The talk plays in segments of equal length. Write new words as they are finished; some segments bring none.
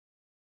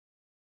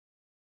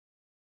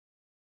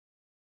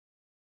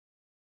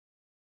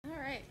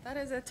right, that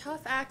is a tough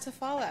act to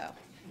follow.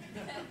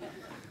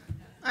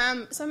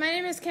 So my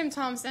name is Kim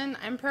Thompson.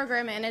 I'm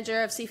Program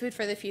Manager of Seafood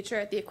for the Future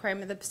at the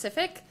Aquarium of the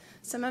Pacific.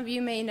 Some of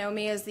you may know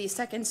me as the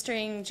second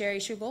string Jerry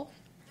Schubel.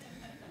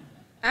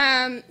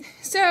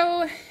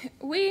 So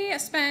we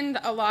spend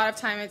a lot of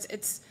time,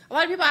 a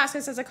lot of people ask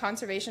us as a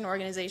conservation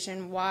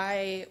organization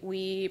why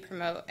we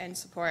promote and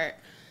support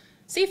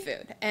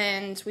seafood.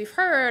 And we've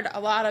heard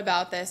a lot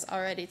about this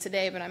already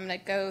today, but I'm going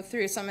to go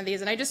through some of these.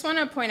 And I just want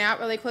to point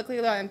out really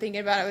quickly, though I'm thinking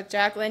about it with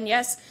Jacqueline,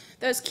 yes,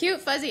 those cute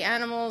fuzzy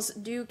animals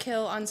do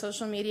kill on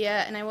social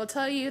media. And I will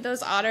tell you,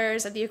 those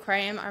otters at the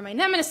aquarium are my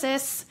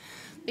nemesis,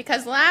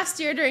 because last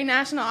year during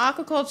National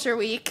Aquaculture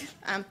Week,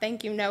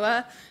 thank you,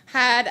 Noah,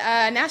 had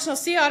National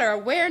Sea Otter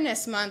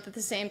Awareness Month at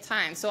the same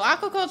time. So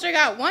aquaculture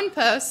got one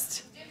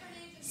post,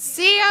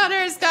 sea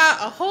otters got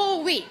a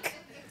whole week.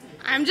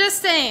 I'm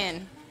just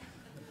saying.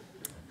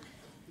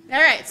 All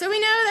right, so we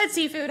know that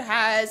seafood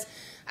has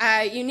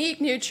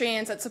unique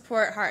nutrients that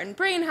support heart and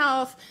brain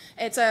health.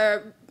 It's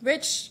a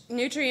rich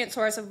nutrient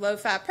source of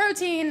low-fat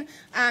protein,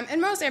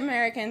 and most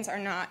Americans are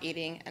not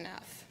eating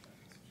enough.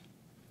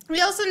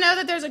 We also know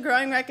that there's a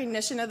growing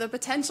recognition of the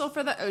potential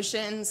for the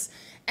oceans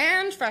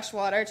and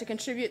freshwater to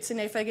contribute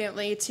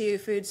significantly to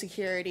food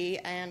security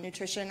and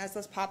nutrition as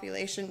this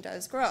population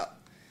does grow.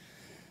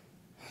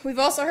 We've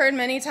also heard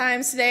many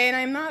times today, and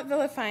I'm not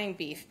vilifying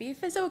beef.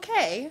 Beef is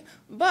okay,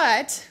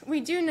 but we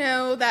do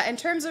know that in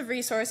terms of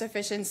resource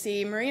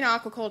efficiency, marine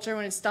aquaculture,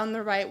 when it's done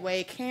the right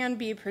way, can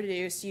be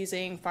produced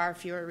using far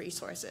fewer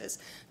resources.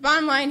 The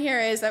bottom line here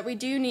is that we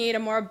do need a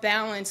more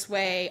balanced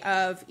way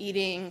of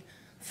eating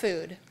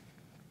food.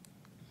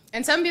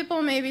 And some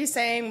people may be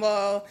saying,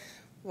 well,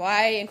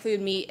 why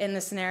include meat in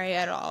the scenario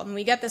at all? And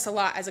we get this a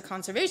lot as a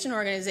conservation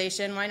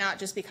organization. Why not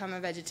just become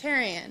a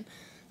vegetarian?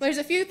 There's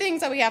a few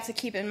things that we have to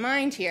keep in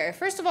mind here.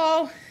 First of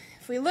all,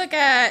 if we look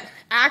at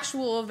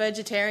actual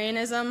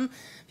vegetarianism,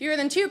 fewer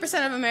than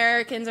 2% of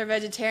Americans are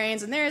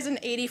vegetarians, and there is an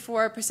 84%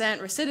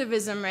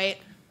 recidivism rate.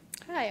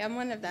 Hi, I'm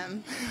one of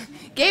them.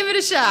 Gave it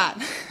a shot.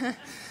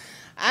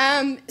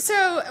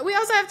 So we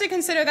also have to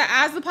consider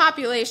that as the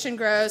population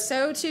grows,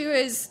 so too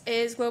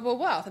is global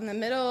wealth, and the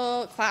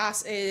middle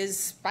class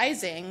is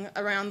rising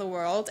around the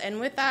world,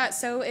 and with that,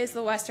 so is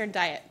the Western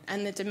diet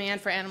and the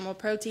demand for animal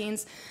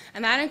proteins,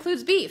 and that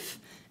includes beef.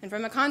 And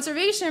from a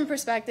conservation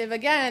perspective,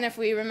 again, if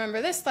we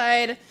remember this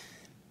slide,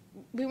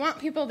 we want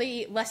people to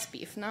eat less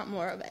beef, not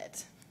more of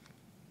it.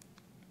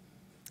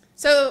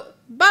 So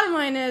bottom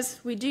line is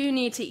we do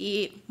need to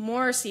eat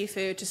more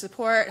seafood to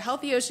support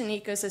healthy ocean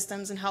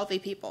ecosystems and healthy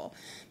people.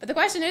 But the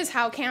question is,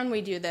 how can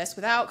we do this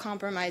without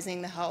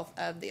compromising the health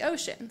of the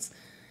oceans?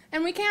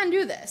 And we can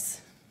do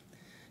this.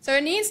 So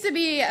it needs to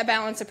be a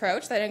balanced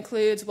approach that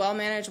includes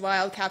well-managed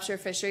wild capture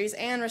fisheries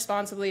and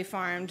responsibly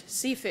farmed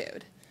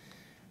seafood.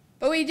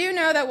 But we do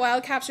know that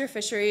wild capture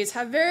fisheries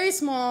have very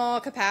small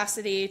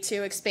capacity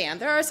to expand.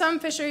 There are some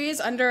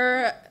fisheries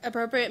under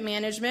appropriate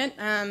management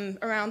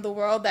around the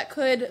world that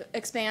could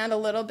expand a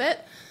little bit,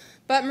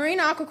 but marine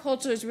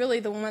aquaculture is really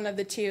the one of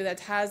the two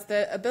that has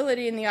the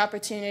ability and the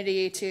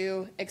opportunity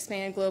to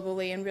expand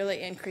globally and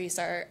really increase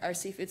our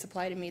seafood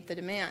supply to meet the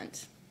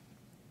demand.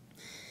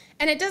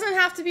 And it doesn't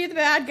have to be the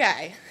bad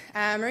guy.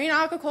 Marine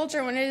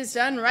aquaculture, when it is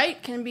done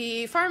right, can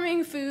be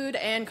farming, food,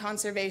 and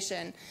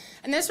conservation.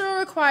 And this will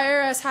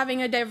require us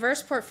having a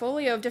diverse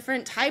portfolio of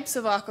different types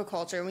of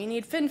aquaculture. We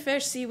need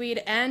finfish,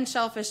 seaweed, and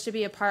shellfish to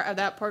be a part of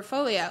that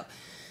portfolio.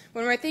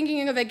 When we're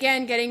thinking of,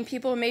 again, getting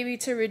people maybe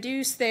to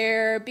reduce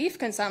their beef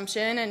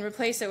consumption and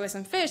replace it with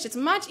some fish, it's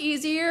much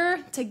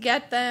easier to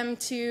get them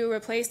to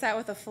replace that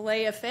with a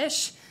fillet of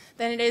fish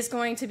than it is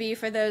going to be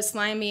for those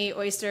slimy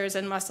oysters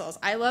and mussels.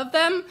 I love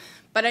them,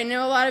 but I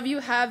know a lot of you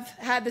have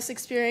had this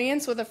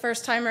experience with a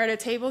first-timer at a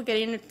table,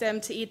 getting them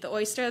to eat the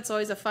oyster. It's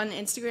always a fun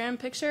Instagram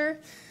picture.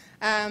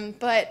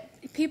 But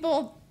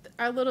people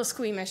are a little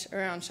squeamish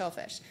around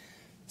shellfish.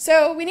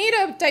 So we need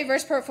a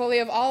diverse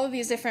portfolio of all of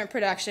these different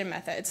production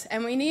methods,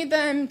 and we need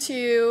them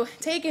to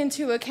take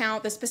into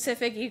account the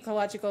specific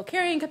ecological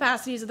carrying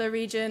capacities of the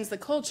regions, the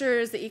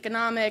cultures, the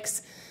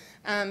economics.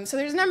 So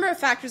there's a number of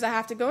factors that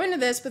have to go into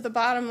this, but the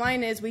bottom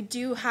line is we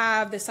do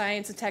have the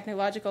science and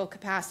technological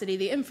capacity,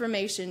 the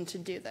information to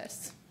do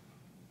this.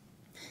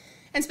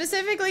 And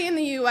specifically in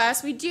the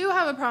U.S., we do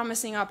have a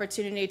promising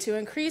opportunity to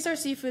increase our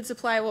seafood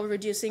supply while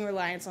reducing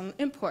reliance on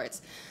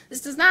imports. This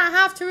does not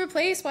have to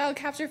replace wild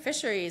capture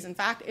fisheries. In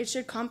fact, it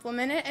should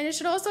complement it, and it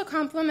should also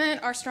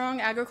complement our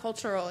strong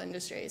agricultural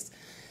industries.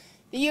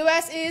 The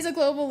U.S. is a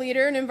global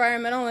leader in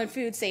environmental and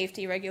food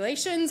safety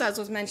regulations, as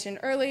was mentioned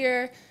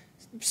earlier.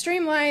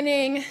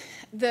 Streamlining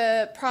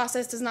the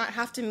process does not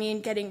have to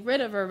mean getting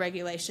rid of our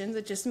regulations.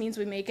 It just means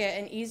we make it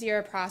an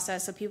easier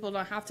process so people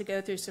don't have to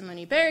go through so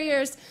many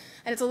barriers,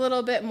 and it's a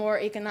little bit more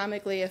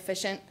economically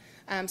efficient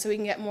so we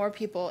can get more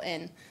people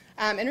in.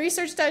 And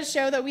research does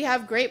show that we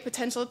have great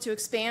potential to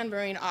expand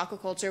marine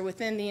aquaculture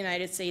within the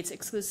United States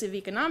exclusive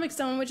economic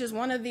zone, which is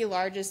one of the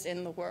largest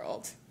in the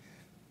world.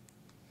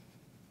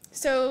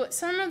 So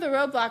some of the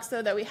roadblocks,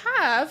 though, that we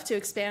have to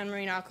expand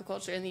marine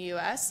aquaculture in the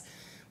U.S.,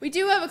 we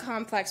do have a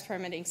complex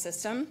permitting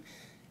system.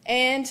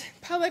 and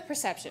public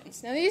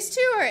perceptions. Now, these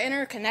two are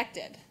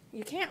interconnected.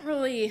 You can't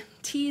really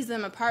tease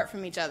them apart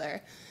from each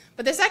other.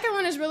 But the second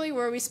one is really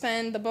where we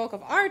spend the bulk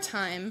of our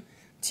time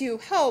to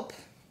help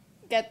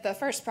get the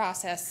first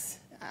process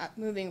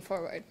moving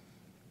forward.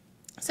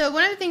 So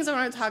one of the things I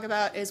want to talk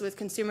about is with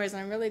consumers,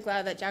 and I'm really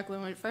glad that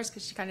Jacqueline went first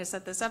because she kind of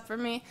set this up for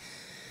me.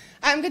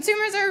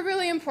 Consumers are a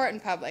really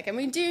important public, and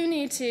we do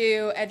need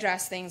to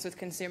address things with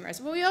consumers.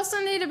 But we also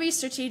need to be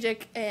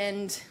strategic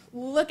and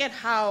look at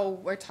how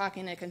we're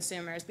talking to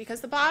consumers,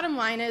 because the bottom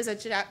line is,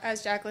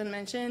 as Jacqueline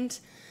mentioned,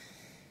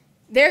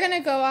 they're going to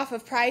go off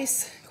of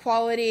price,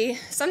 quality.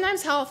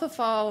 Sometimes health will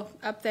fall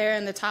up there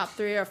in the top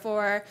 3 or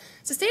 4.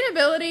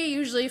 Sustainability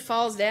usually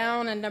falls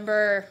down at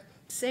number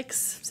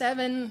 6,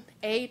 7,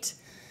 8.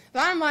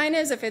 Bottom line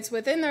is, if it's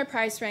within their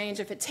price range,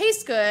 if it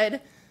tastes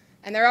good,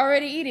 and they're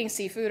already eating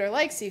seafood or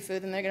like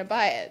seafood, then they're going to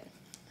buy it.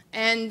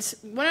 And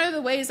one of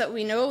the ways that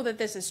we know that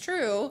this is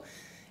true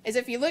is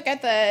if you look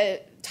at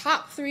the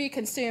top 3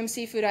 consumed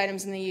seafood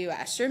items in the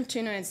U.S., shrimp,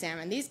 tuna, and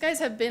salmon. These guys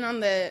have been on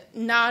the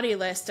naughty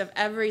list of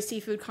every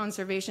seafood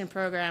conservation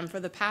program for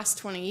the past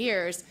 20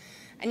 years,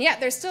 and yet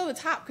they're still the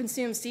top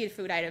consumed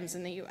seafood items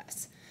in the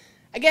U.S.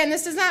 Again,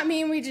 this does not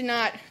mean we do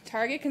not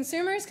target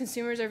consumers.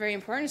 Consumers are very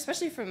important,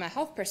 especially from a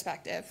health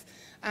perspective.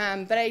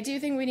 But I do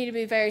think we need to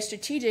be very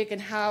strategic in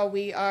how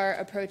we are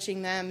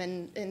approaching them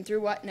and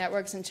through what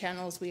networks and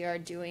channels we are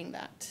doing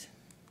that.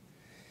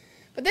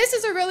 But this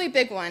is a really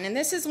big one, and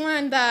this is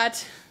one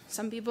that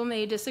some people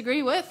may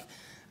disagree with,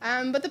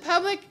 but the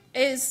public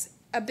is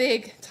a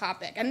big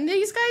topic. And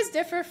these guys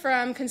differ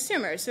from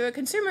consumers. So a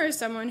consumer is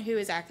someone who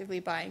is actively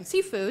buying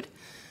seafood,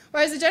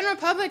 whereas the general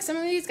public, some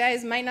of these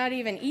guys might not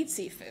even eat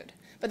seafood,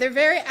 but they're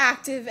very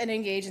active and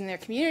engaged in their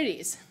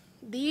communities.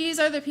 These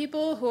are the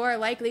people who are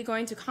likely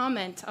going to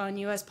comment on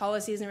U.S.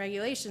 policies and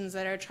regulations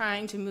that are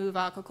trying to move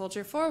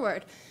aquaculture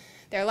forward.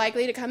 They're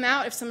likely to come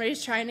out if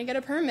somebody's trying to get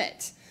a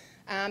permit.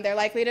 They're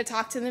likely to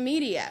talk to the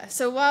media.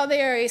 So while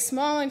they are a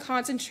small and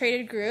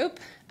concentrated group,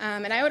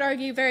 and I would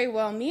argue very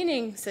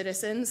well-meaning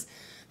citizens,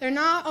 they're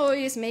not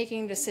always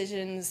making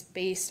decisions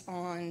based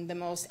on the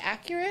most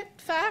accurate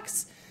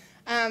facts.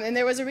 And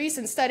there was a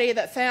recent study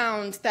that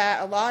found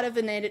that a lot of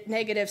the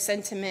negative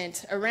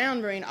sentiment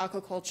around marine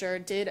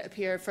aquaculture did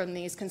appear from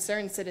these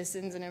concerned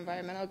citizens and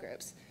environmental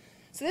groups.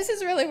 So this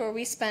is really where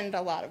we spend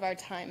a lot of our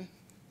time.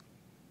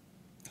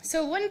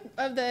 So one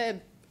of the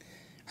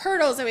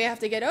hurdles that we have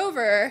to get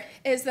over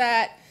is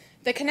that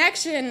the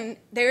connection,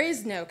 there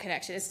is no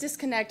connection. It's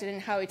disconnected in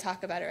how we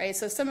talk about it, right?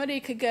 So somebody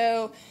could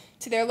go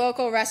to their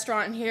local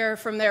restaurant and hear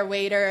from their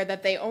waiter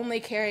that they only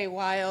carry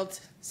wild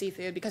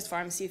seafood because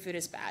farm seafood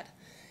is bad.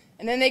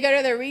 And then they go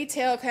to their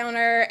retail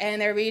counter,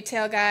 and their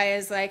retail guy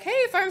is like,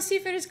 hey, farm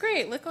seafood is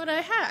great. Look what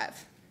I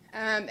have.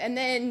 And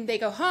then they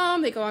go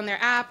home. They go on their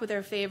app with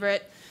their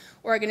favorite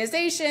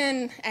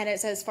organization, and it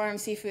says farm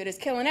seafood is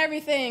killing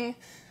everything.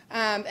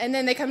 And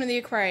then they come to the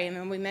aquarium,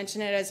 and we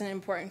mention it as an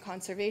important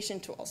conservation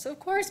tool. So, of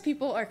course,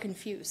 people are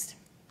confused.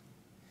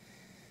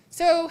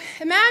 So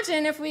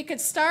imagine if we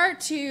could start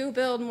to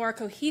build more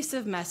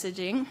cohesive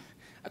messaging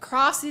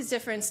across these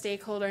different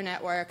stakeholder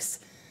networks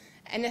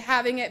and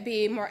having it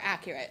be more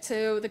accurate.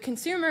 So the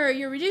consumer,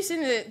 you're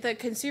reducing the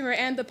consumer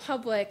and the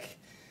public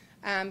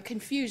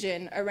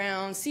confusion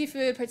around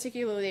seafood,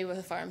 particularly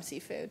with farm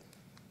seafood.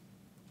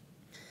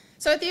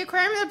 So at the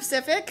Aquarium of the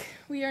Pacific,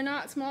 we are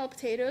not small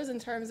potatoes in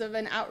terms of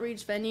an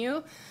outreach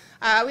venue.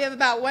 We have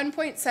about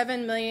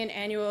 1.7 million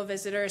annual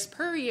visitors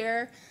per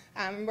year.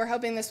 We're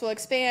hoping this will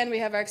expand. We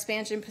have our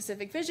expansion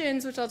Pacific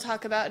Visions, which I'll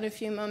talk about in a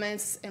few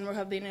moments, and we're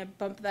hoping to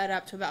bump that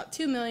up to about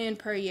 2 million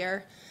per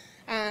year.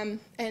 And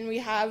we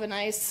have a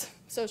nice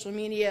social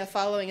media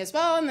following as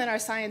well, and then our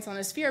Science on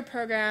a Sphere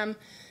program,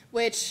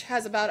 which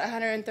has about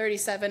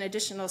 137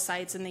 additional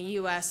sites in the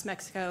U.S.,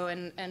 Mexico,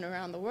 and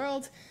around the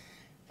world.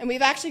 And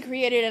we've actually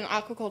created an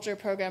aquaculture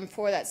program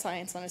for that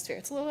Science on a Sphere.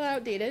 It's a little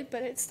outdated,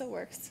 but it still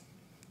works.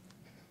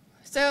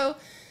 So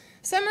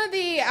some of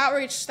the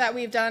outreach that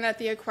we've done at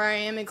the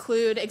aquarium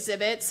include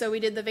exhibits. So we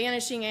did the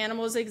Vanishing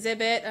Animals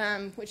exhibit,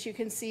 which you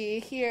can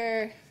see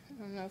here.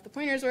 I don't know if the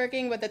pointer's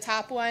working, but the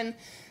top one.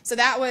 So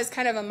that was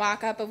kind of a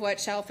mock-up of what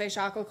shellfish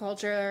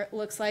aquaculture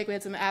looks like. We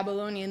had some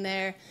abalone in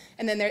there.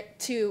 And then there,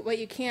 too, what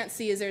you can't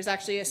see is there's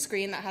actually a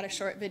screen that had a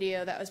short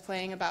video that was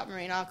playing about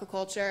marine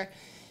aquaculture.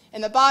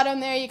 In the bottom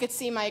there, you could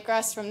see Mike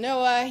Russ from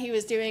NOAA. He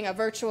was doing a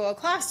virtual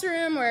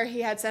classroom where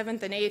he had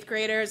 7th and 8th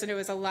graders, and it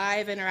was a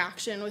live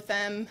interaction with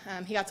them.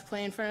 He got to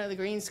play in front of the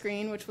green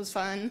screen, which was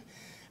fun.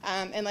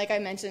 And like I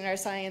mentioned, our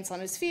Science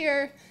on a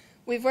Sphere.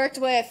 We've worked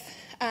with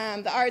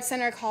the Art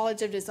Center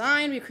College of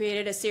Design. We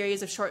created a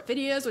series of short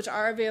videos, which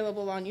are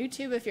available on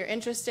YouTube if you're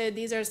interested.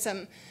 These are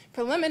some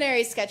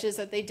preliminary sketches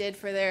that they did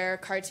for their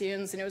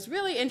cartoons, and it was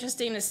really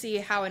interesting to see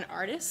how an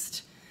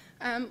artist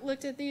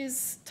looked at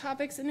these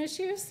topics and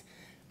issues.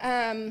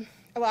 A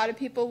lot of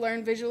people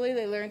learn visually.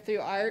 They learn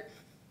through art.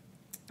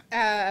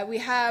 We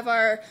have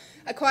our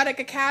Aquatic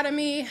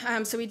Academy.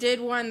 So we did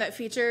one that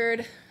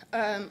featured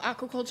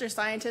aquaculture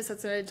scientists.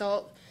 That's an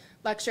adult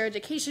lecture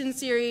education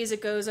series.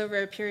 It goes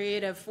over a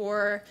period of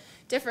 4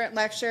 different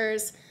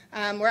lectures.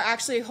 We're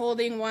actually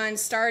holding one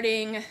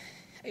starting,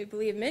 I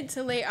believe, mid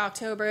to late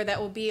October that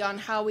will be on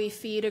how we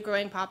feed a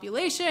growing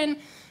population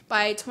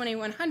by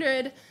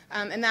 2100,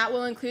 and that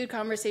will include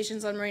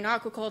conversations on marine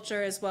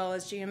aquaculture as well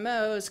as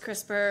GMOs,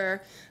 CRISPR,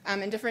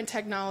 and different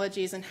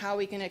technologies and how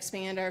we can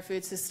expand our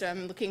food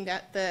system, looking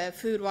at the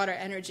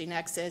food-water-energy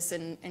nexus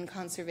and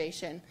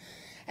conservation.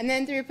 And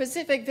then through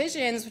Pacific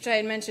Visions, which I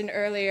had mentioned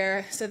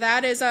earlier, so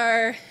that is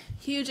our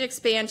huge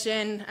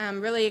expansion.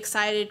 I'm really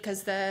excited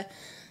because the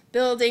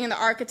building and the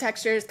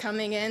architecture is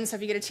coming in, so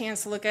if you get a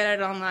chance to look at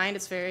it online,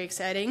 it's very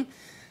exciting.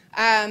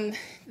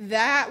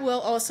 That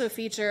will also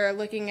feature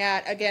looking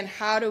at, again,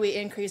 how do we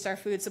increase our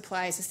food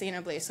supply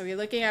sustainably. So we're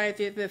looking at it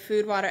through the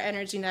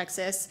food-water-energy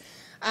nexus,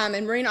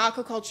 and marine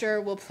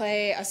aquaculture will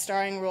play a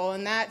starring role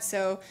in that.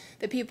 So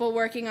the people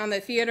working on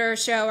the theater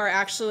show are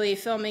actually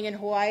filming in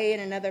Hawaii in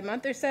another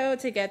month or so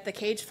to get the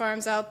cage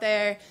farms out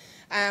there.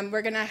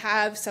 We're going to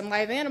have some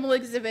live animal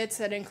exhibits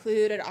that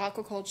include an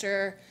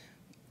aquaculture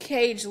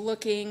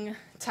cage-looking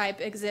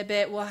type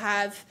exhibit. We'll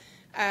have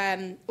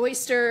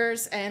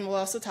oysters, and we'll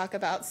also talk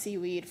about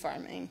seaweed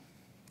farming.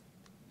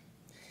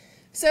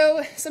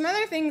 So some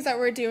other things that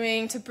we're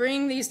doing to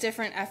bring these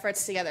different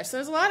efforts together. So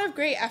there's a lot of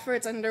great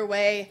efforts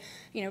underway.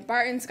 You know,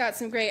 Barton's got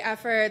some great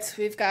efforts.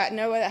 We've got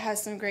NOAA that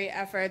has some great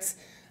efforts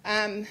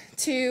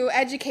to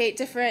educate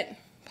different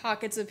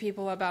pockets of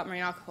people about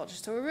marine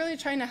aquaculture. So we're really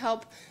trying to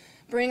help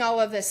bring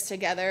all of this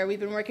together. We've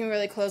been working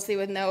really closely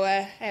with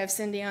NOAA. I have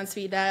Cindy on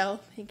speed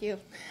dial. Thank you.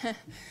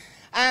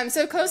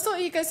 So Coastal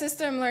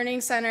Ecosystem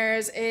Learning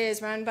Centers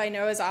is run by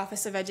NOAA's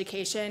Office of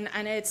Education,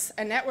 and it's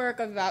a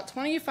network of about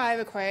 25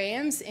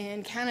 aquariums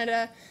in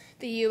Canada,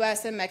 the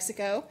US, and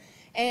Mexico.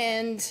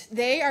 And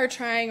they are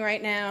trying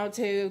right now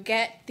to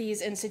get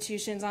these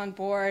institutions on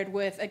board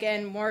with,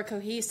 again, more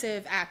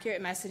cohesive,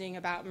 accurate messaging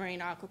about marine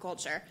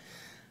aquaculture.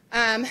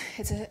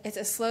 It's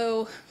a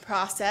slow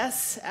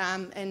process,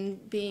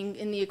 and being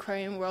in the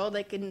aquarium world,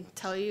 I can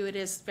tell you it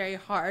is very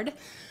hard.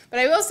 But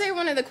I will say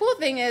one of the cool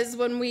things is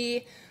when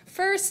we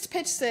first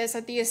pitched this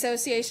at the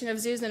Association of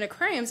Zoos and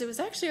Aquariums, it was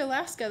actually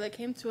Alaska that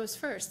came to us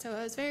first, so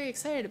I was very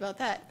excited about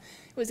that.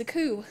 It was a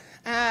coup.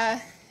 And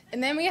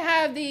then we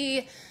have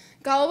the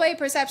Galway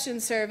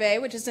Perception Survey,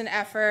 which is an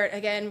effort.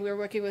 Again, we're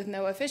working with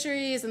NOAA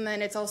Fisheries, and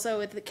then it's also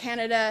with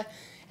Canada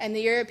and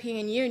the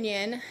European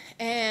Union,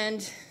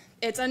 and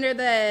it's under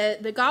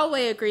the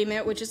Galway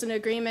Agreement, which is an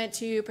agreement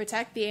to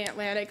protect the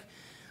Atlantic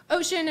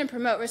Ocean and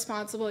promote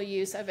responsible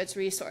use of its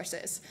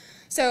resources.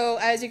 So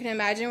as you can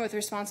imagine, with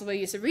responsible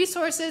use of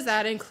resources,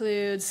 that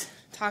includes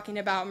talking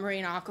about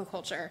marine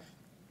aquaculture.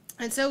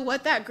 And so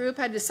what that group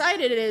had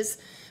decided is,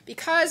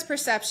 because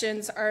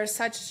perceptions are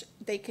such,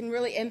 they can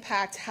really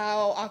impact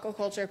how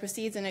aquaculture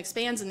proceeds and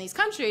expands in these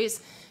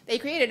countries, they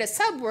created a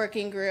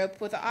sub-working group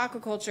with the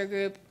aquaculture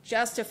group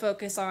just to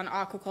focus on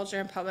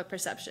aquaculture and public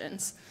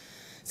perceptions.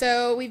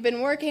 So we've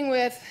been working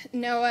with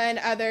NOAA and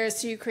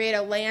others to create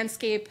a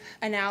landscape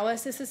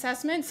analysis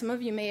assessment. Some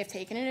of you may have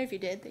taken it. If you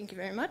did, thank you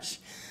very much.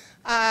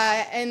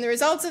 And the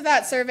results of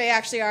that survey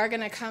actually are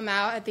going to come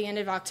out at the end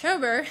of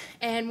October.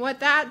 And what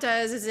that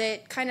does is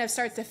it kind of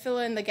starts to fill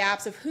in the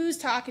gaps of who's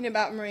talking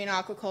about marine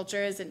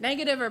aquaculture. Is it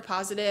negative or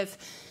positive?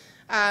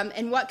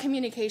 And what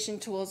communication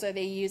tools are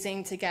they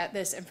using to get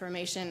this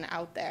information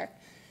out there?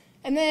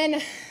 And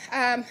then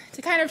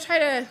to kind of try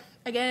to,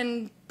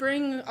 again,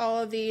 bring all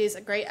of these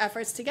great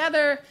efforts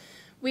together,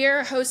 we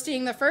are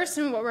hosting the first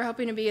in what we're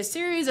hoping to be a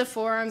series of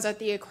forums at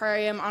the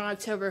Aquarium on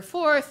October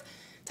 4th,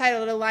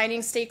 titled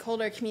Aligning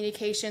Stakeholder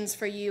Communications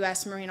for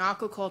U.S. Marine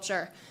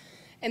Aquaculture.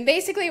 And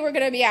basically we're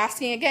going to be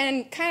asking,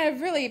 again, kind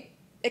of really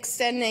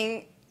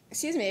extending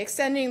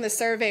the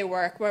survey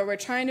work, where we're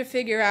trying to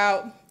figure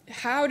out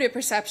how do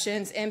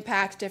perceptions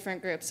impact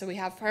different groups. So we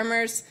have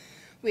farmers,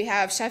 we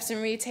have chefs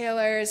and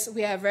retailers,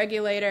 we have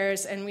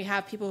regulators, and we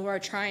have people who are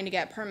trying to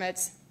get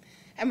permits.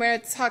 And we're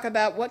going to talk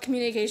about what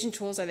communication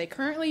tools are they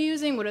currently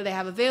using, what do they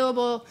have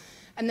available,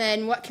 and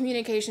then what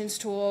communications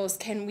tools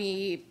can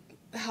we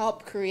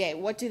help create,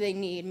 what do they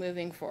need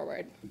moving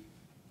forward.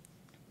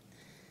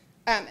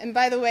 And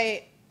by the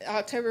way,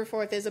 October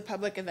 4th is a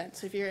public event,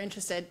 so if you're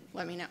interested,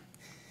 let me know.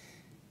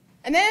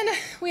 And then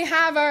we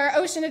have our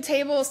Ocean to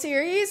Table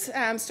series,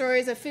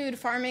 Stories of Food,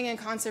 Farming, and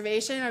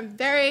Conservation. I'm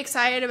very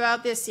excited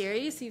about this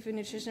series. Seafood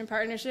Nutrition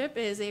Partnership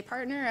is a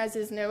partner, as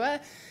is NOAA.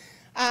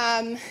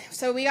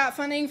 So we got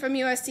funding from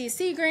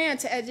USDC grant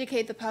to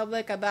educate the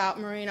public about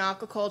marine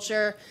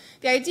aquaculture.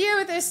 The idea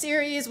with this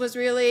series was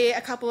really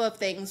a couple of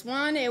things.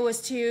 One, it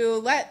was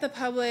to let the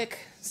public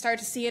start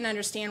to see and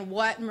understand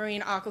what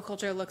marine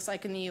aquaculture looks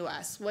like in the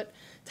U.S. What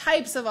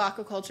types of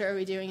aquaculture are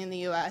we doing in the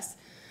U.S.?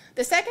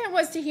 The second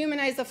was to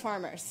humanize the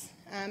farmers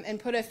and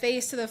put a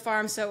face to the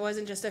farm so it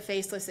wasn't just a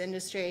faceless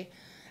industry.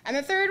 And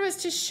the third was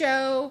to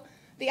show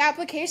the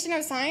application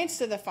of science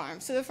to the farm.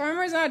 So the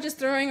farmer is not just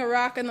throwing a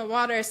rock in the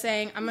water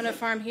saying, I'm going to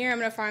farm here, I'm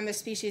going to farm this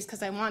species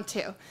because I want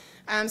to.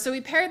 So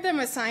we paired them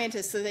with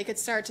scientists so they could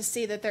start to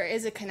see that there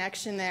is a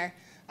connection there.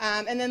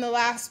 And then the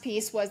last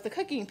piece was the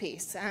cooking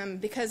piece,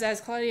 because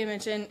as Claudia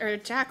mentioned, or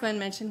Jacqueline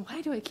mentioned,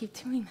 why do I keep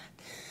doing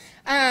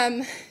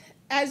that?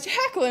 As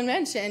Jacqueline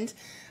mentioned,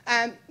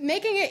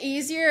 making it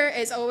easier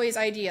is always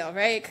ideal,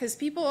 right? Because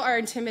people are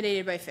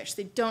intimidated by fish.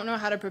 They don't know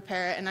how to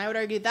prepare it, and I would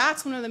argue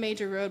that's one of the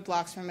major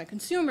roadblocks from a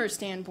consumer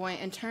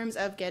standpoint in terms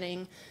of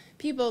getting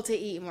people to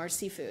eat more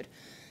seafood.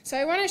 So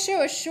I want to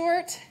show a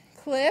short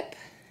clip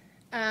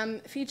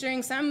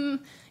featuring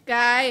some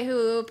guy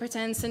who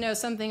pretends to know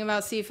something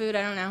about seafood.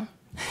 I don't know.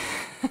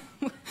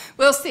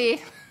 We'll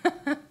see.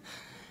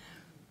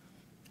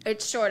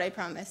 It's short, I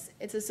promise.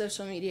 It's a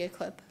social media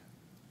clip.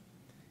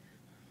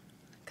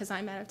 Because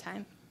I'm out of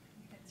time.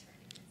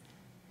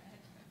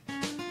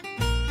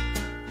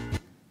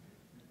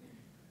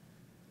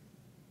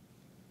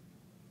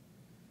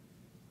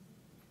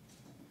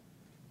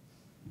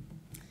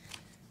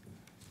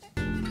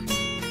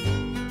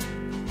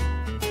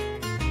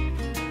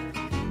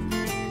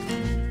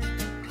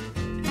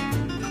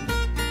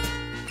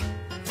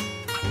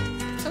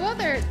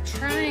 They're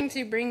trying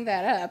to bring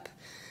that up.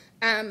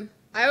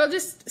 I will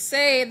just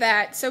say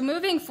that, so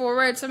moving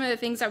forward, some of the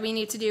things that we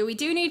need to do, we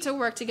do need to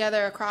work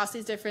together across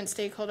these different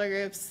stakeholder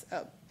groups.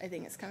 Oh, I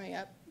think it's coming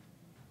up.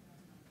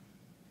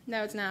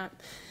 No, it's not.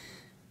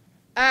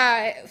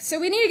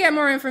 So we need to get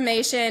more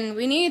information.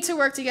 We need to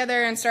work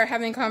together and start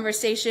having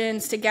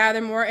conversations to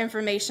gather more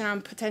information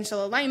on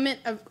potential alignment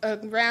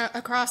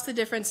across the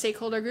different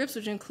stakeholder groups,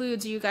 which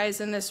includes you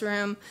guys in this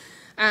room.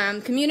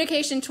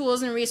 Communication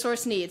tools and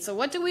resource needs. So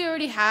what do we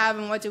already have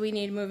and what do we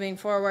need moving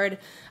forward?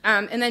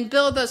 And then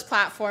build those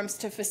platforms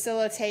to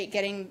facilitate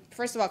getting,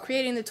 first of all,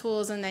 creating the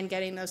tools and then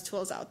getting those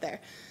tools out there.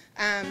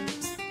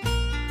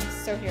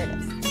 So here it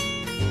is.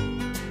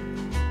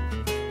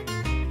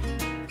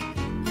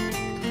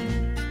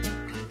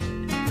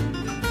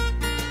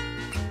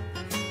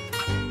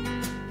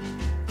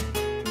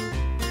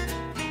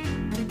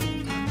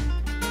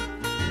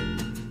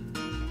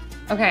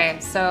 Okay,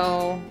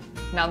 so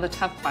now the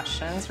tough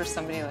questions for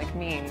somebody like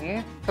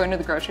me. Going to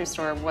the grocery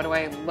store, what do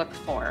I look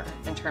for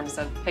in terms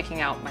of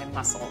picking out my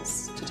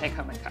mussels to take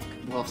home and cook?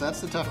 Well, if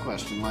that's the tough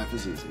question, life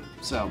is easy.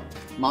 So,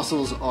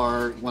 mussels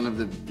are one of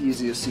the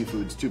easiest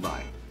seafoods to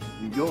buy.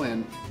 You go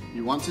in,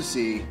 you want to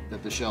see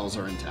that the shells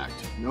are intact.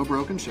 No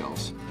broken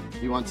shells.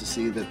 You want to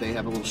see that they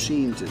have a little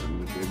sheen to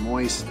them, that they're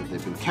moist, that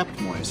they've been kept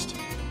moist.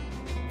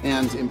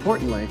 And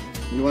importantly,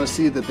 you want to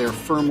see that they're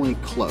firmly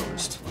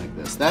closed like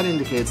this. That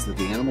indicates that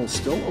the animal's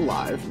still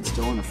alive and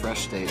still in a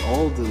fresh state.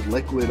 All of the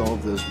liquid, all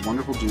of those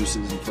wonderful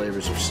juices and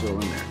flavors are still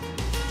in there.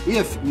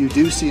 If you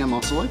do see a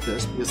mussel like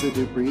this, because they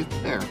do breathe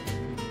air,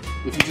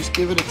 if you just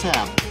give it a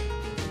tap,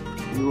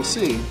 you will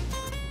see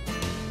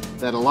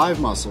that a live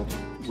mussel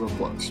will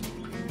close.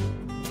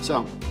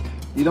 So,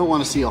 you don't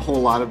want to see a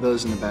whole lot of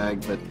those in the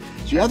bag, but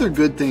the other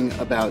good thing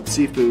about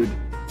seafood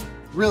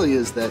really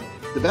is that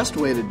the best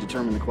way to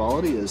determine the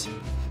quality is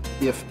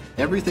if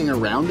everything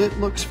around it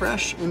looks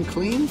fresh and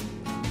clean,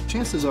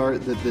 chances are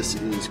that this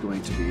is going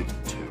to be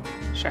too.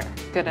 Sure,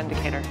 good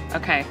indicator.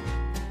 Okay.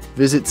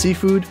 Visit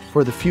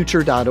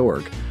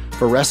seafoodforthefuture.org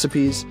for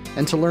recipes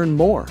and to learn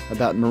more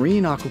about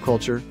marine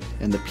aquaculture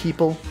and the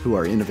people who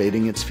are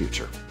innovating its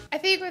future. I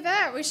think with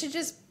that, we should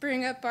just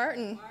bring up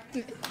Barton.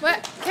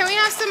 What? Can we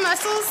have some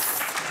mussels?